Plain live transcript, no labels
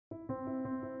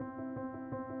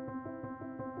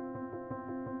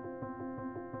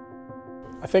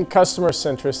I think customer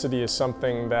centricity is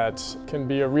something that can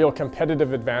be a real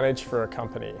competitive advantage for a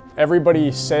company.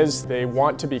 Everybody says they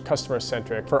want to be customer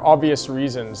centric for obvious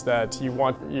reasons, that you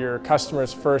want your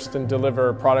customers first and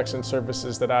deliver products and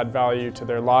services that add value to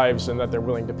their lives and that they're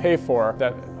willing to pay for,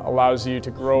 that allows you to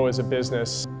grow as a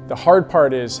business. The hard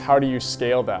part is, how do you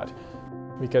scale that?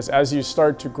 Because as you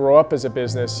start to grow up as a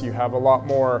business, you have a lot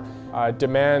more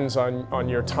demands on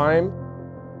your time.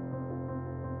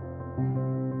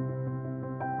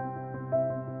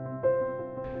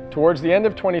 Towards the end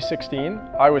of 2016,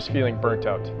 I was feeling burnt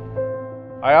out.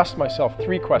 I asked myself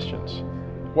 3 questions.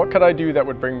 What could I do that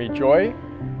would bring me joy,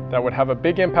 that would have a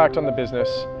big impact on the business,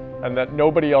 and that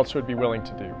nobody else would be willing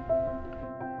to do?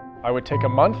 I would take a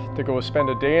month to go spend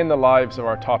a day in the lives of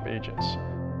our top agents,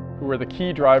 who were the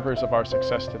key drivers of our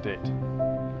success to date.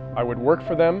 I would work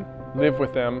for them, live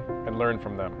with them, and learn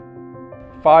from them.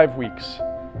 5 weeks,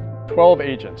 12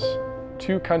 agents,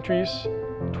 2 countries,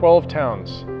 12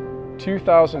 towns,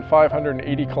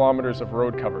 2,580 kilometers of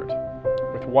road covered,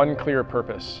 with one clear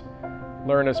purpose: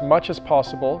 learn as much as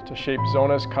possible to shape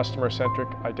Zoona's customer-centric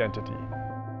identity.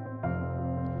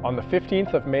 On the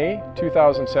 15th of May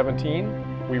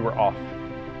 2017, we were off.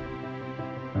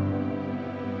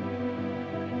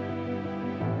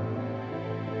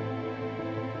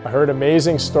 I heard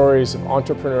amazing stories of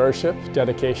entrepreneurship,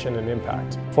 dedication, and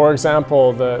impact. For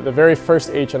example, the very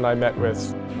first agent I met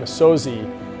with,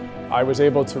 Masozi, I was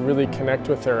able to really connect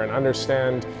with her and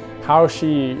understand how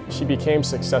she became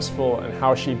successful and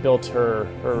how she built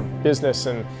her business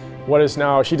and what is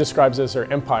now, she describes as her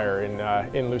empire in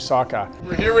Lusaka.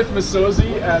 We're here with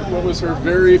Masozi at what was her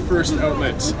very first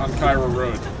outlet on Cairo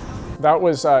Road. That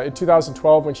was in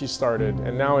 2012 when she started,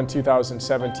 and now in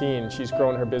 2017 she's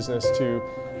grown her business to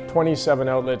 27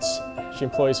 outlets. She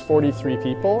employs 43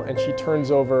 people, and she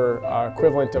turns over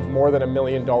equivalent of more than $1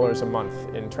 million a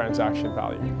month in transaction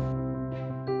value.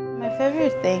 My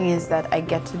favorite thing is that I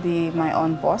get to be my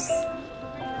own boss,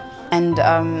 and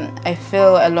I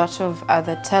feel a lot of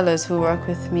other tellers who work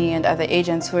with me and other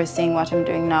agents who are seeing what I'm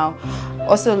doing now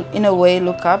also in a way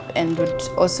look up and would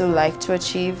also like to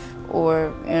achieve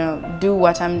or do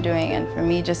what I'm doing. And for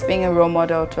me, just being a role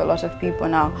model to a lot of people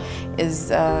now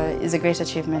is a great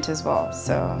achievement as well.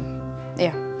 So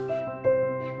yeah.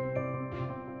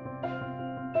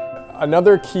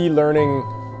 Another key learning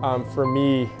for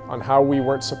me on how we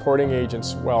weren't supporting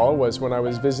agents well was when I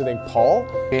was visiting Paul.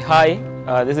 Hi,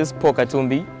 this is Paul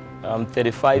Katumbi. I'm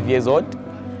 35 years old.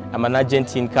 I'm an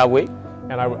agent in Kabwe.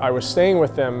 And I was staying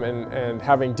with them and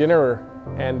having dinner,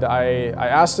 and I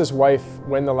asked his wife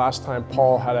when the last time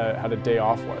Paul had a day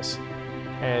off was.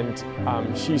 And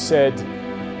she said,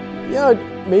 yeah,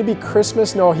 maybe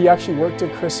Christmas. No, he actually worked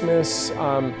at Christmas.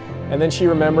 And then she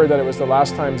remembered that it was the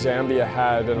last time Zambia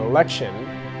had an election,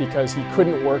 because he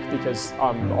couldn't work because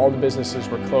all the businesses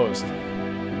were closed.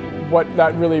 What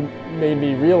that really made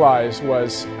me realize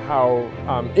was how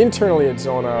internally at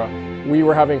Zoona we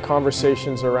were having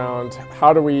conversations around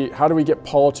how do we get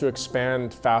Paul to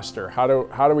expand faster? How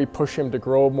do we push him to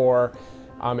grow more?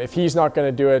 If he's not going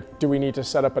to do it, do we need to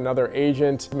set up another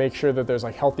agent to make sure that there's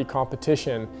like healthy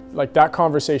competition? Like, that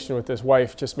conversation with his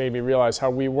wife just made me realize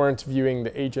how we weren't viewing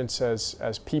the agents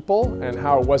as people, and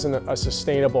how it wasn't a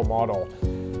sustainable model.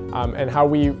 And how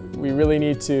we really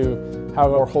need to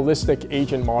have a holistic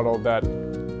agent model that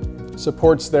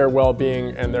supports their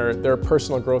well-being and their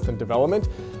personal growth and development.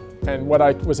 And what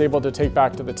I was able to take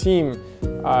back to the team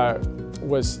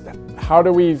was, how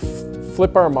do we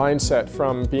flip our mindset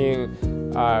from being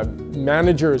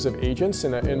managers of agents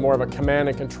in more of a command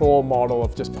and control model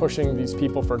of just pushing these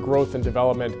people for growth and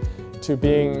development, to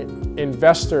being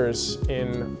investors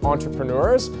in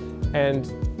entrepreneurs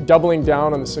and doubling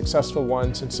down on the successful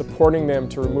ones and supporting them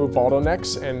to remove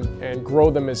bottlenecks and grow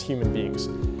them as human beings.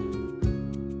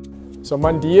 So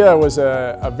Mandia was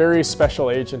a very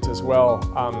special agent as well.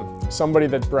 Somebody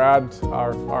that Brad,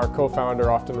 our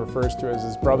co-founder, often refers to as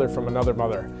his brother from another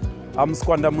mother. I'm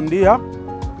Squanda Mundia,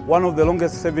 one of the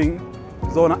longest serving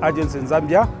Zoona agents in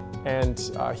Zambia. And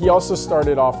he also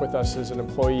started off with us as an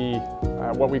employee,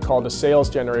 what we called a sales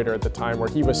generator at the time, where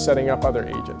he was setting up other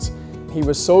agents. He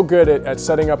was so good at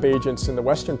setting up agents in the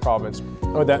Western province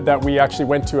that we actually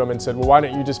went to him and said, well, why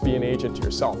don't you just be an agent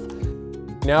yourself?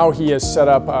 Now he has set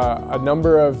up a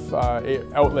number of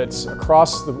outlets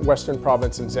across the Western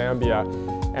province in Zambia,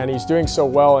 and he's doing so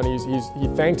well, and he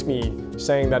thanked me,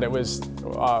 saying that it was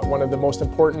one of the most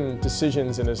important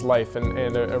decisions in his life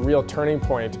and a real turning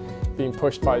point being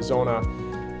pushed by Zoona.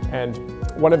 And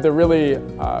one of the really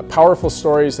powerful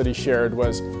stories that he shared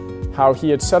was how he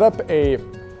had set up a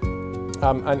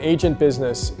an agent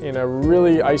business in a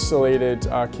really isolated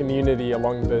community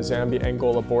along the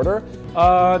Zambia-Angola border.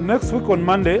 Next week on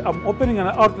Monday, I'm opening an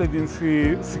outlet in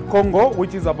Sikongo,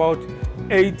 which is about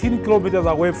 18 kilometers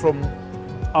away from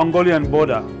Angolan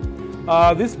border.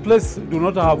 This place do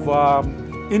not have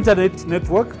internet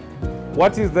network.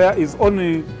 What is there is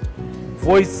only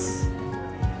voice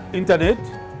internet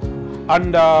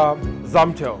and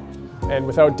Zamtel. And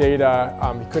without data,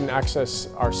 he couldn't access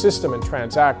our system and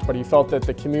transact, but he felt that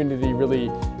the community really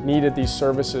needed these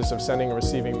services of sending and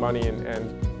receiving money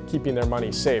and keeping their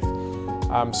money safe.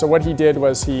 So what he did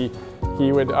was he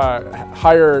would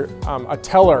hire a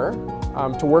teller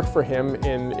to work for him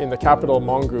in the capital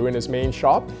Mongu in his main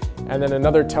shop, and then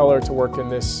another teller to work in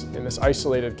this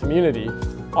isolated community.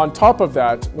 On top of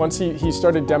that, once he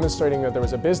started demonstrating that there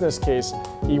was a business case,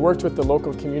 he worked with the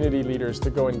local community leaders to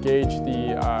go engage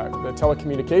the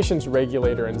telecommunications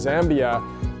regulator in Zambia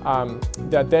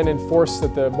that then enforced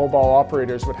that the mobile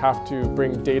operators would have to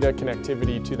bring data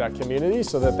connectivity to that community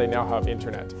so that they now have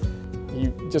internet.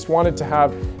 He just wanted to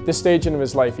have, this stage in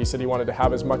his life, he said he wanted to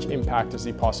have as much impact as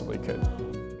he possibly could.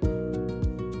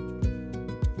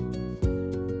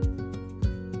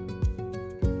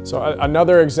 So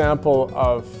another example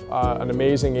of an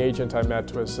amazing agent I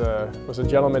met was a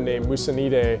gentleman named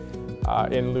Musanide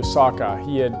in Lusaka.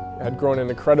 He had grown an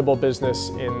incredible business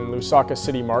in Lusaka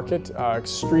City Market,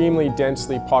 extremely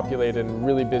densely populated and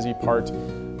really busy part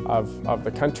of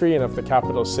the country and of the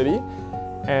capital city.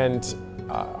 And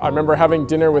I remember having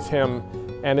dinner with him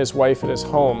and his wife at his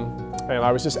home, and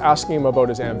I was just asking him about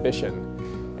his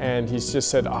ambition. And he's just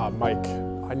said, Mike,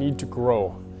 I need to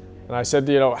grow. And I said,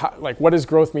 what does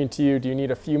growth mean to you? Do you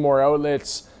need a few more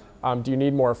outlets? Do you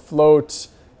need more float?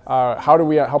 How do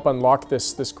we help unlock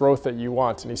this growth that you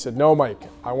want? And he said, no, Mike,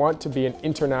 I want to be an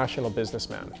international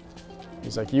businessman.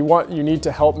 He's like, you need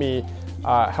to help me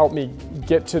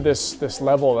get to this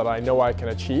level that I know I can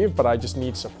achieve, but I just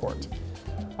need support.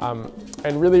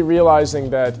 And really realizing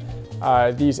that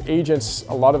these agents,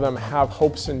 a lot of them have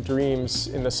hopes and dreams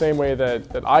in the same way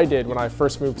that I did when I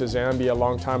first moved to Zambia a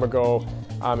long time ago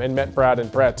and met Brad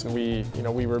and Brett, and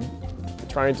we were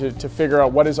trying to figure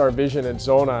out what is our vision at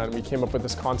Zoona, and we came up with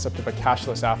this concept of a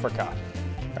cashless Africa,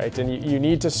 right? And you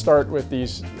need to start with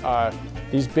these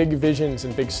big visions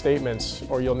and big statements,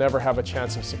 or you'll never have a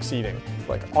chance of succeeding.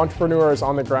 Like, entrepreneurs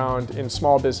on the ground in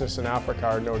small business in Africa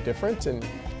are no different,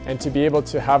 and to be able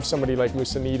to have somebody like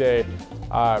Musanide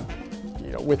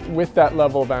with that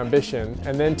level of ambition,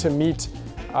 and then to meet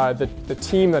the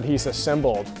team that he's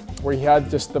assembled, where he had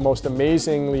just the most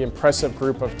amazingly impressive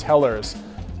group of tellers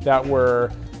that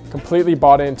were completely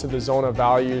bought into the Zoona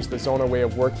values, the Zoona way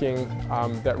of working,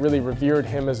 that really revered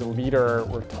him as a leader,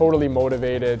 were totally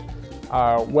motivated,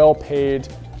 well paid,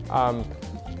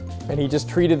 and he just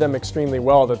treated them extremely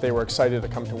well, that they were excited to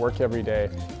come to work every day.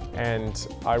 And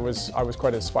I was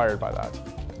quite inspired by that.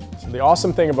 So the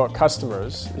awesome thing about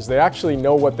customers is they actually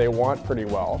know what they want pretty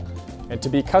well. And to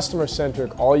be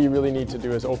customer-centric, all you really need to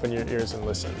do is open your ears and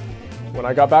listen. When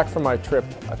I got back from my trip,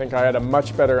 I think I had a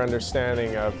much better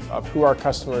understanding of who our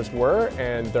customers were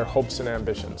and their hopes and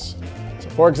ambitions. So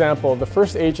for example, the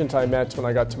first agent I met when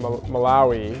I got to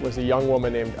Malawi was a young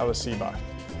woman named Elisiba.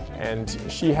 And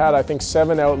she had, I think,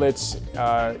 7 outlets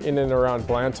in and around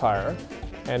Blantyre,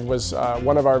 and was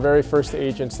one of our very first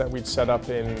agents that we'd set up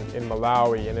in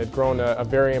Malawi, and had grown a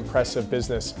very impressive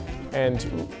business,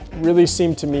 and really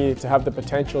seemed to me to have the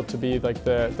potential to be like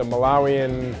the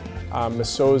Malawian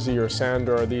Masozi or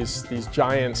Sandor, these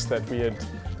giants that we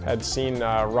had seen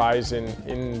rise in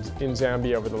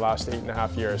Zambia over the last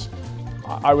 8.5 years.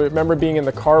 I remember being in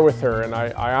the car with her, and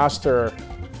I asked her,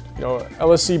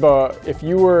 Elisiba, if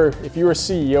you were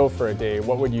CEO for a day,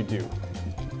 what would you do?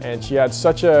 And she had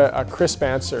such a crisp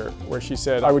answer, where she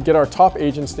said, I would get our top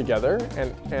agents together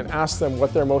and ask them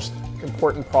what their most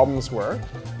important problems were.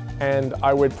 And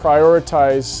I would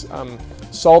prioritize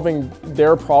solving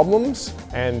their problems.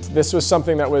 And this was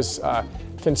something that was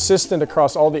consistent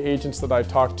across all the agents that I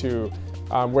talked to,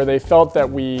 where they felt that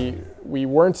we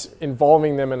weren't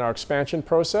involving them in our expansion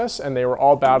process, and they were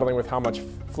all battling with how much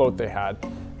float they had.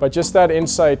 But just that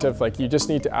insight of you just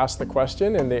need to ask the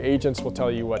question and the agents will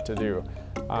tell you what to do.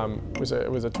 It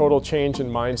was a total change in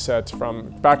mindset from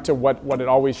back to what it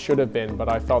always should have been, but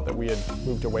I felt that we had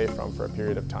moved away from for a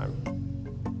period of time.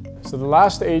 So the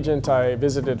last agent I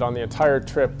visited on the entire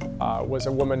trip was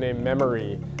a woman named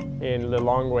Memory in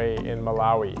Lilongwe in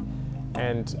Malawi.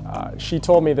 And she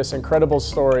told me this incredible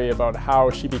story about how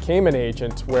she became an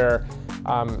agent, where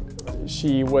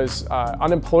She was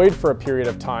unemployed for a period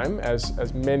of time,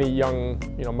 as many young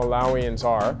Malawians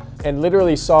are, and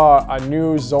literally saw a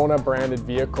new Zoona branded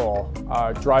vehicle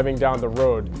driving down the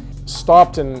road.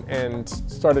 Stopped and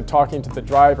started talking to the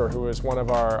driver, who was one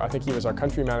of our, I think he was our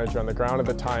country manager on the ground at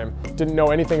the time. Didn't know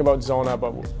anything about Zoona,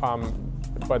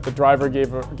 but the driver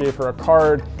gave her a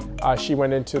card. She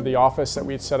went into the office that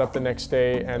we'd set up the next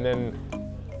day, and then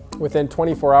within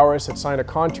 24 hours had signed a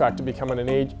contract to become an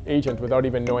agent without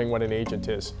even knowing what an agent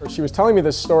is. She was telling me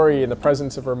this story in the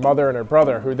presence of her mother and her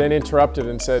brother, who then interrupted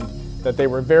and said that they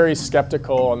were very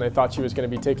skeptical and they thought she was going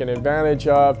to be taken advantage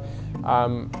of,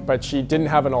 but she didn't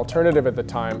have an alternative at the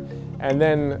time, and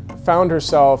then found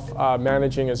herself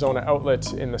managing a Zoona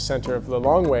outlet in the center of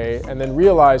Lilongwe, and then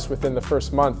realized within the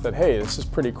first month that, hey, this is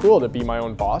pretty cool to be my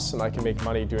own boss and I can make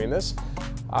money doing this.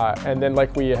 And then,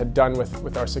 like we had done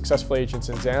with our successful agents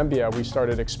in Zambia, we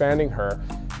started expanding her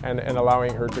and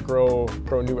allowing her to grow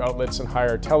new outlets and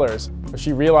hire tellers.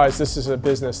 She realized this is a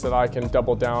business that I can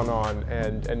double down on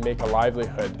and make a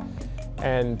livelihood,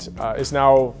 and is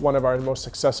now one of our most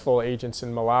successful agents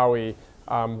in Malawi,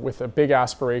 with a big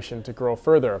aspiration to grow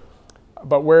further.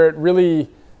 But where it really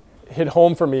hit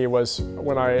home for me was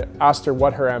when I asked her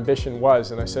what her ambition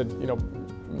was, and I said,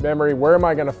 Memory, where am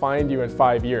I going to find you in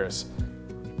 5 years?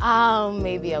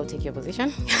 Maybe I'll take your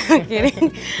position.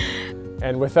 Kidding.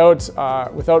 And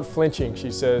without flinching, she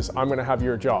says, "I'm going to have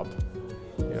your job."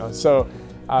 So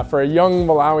for a young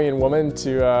Malawian woman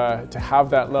to have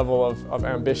that level of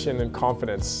ambition and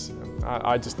confidence,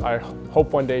 I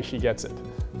hope one day she gets it.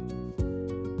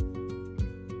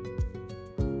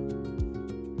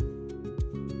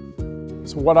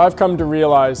 So what I've come to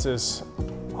realize is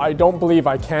I don't believe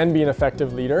I can be an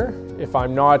effective leader if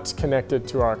I'm not connected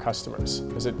to our customers,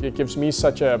 because it gives me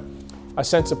such a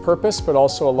sense of purpose, but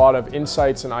also a lot of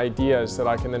insights and ideas that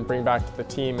I can then bring back to the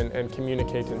team and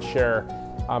communicate and share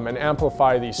and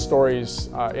amplify these stories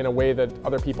in a way that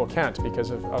other people can't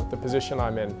because of the position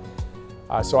I'm in.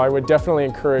 So I would definitely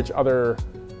encourage other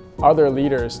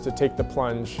leaders to take the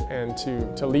plunge and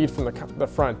to lead from the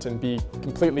front and be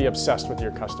completely obsessed with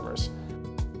your customers.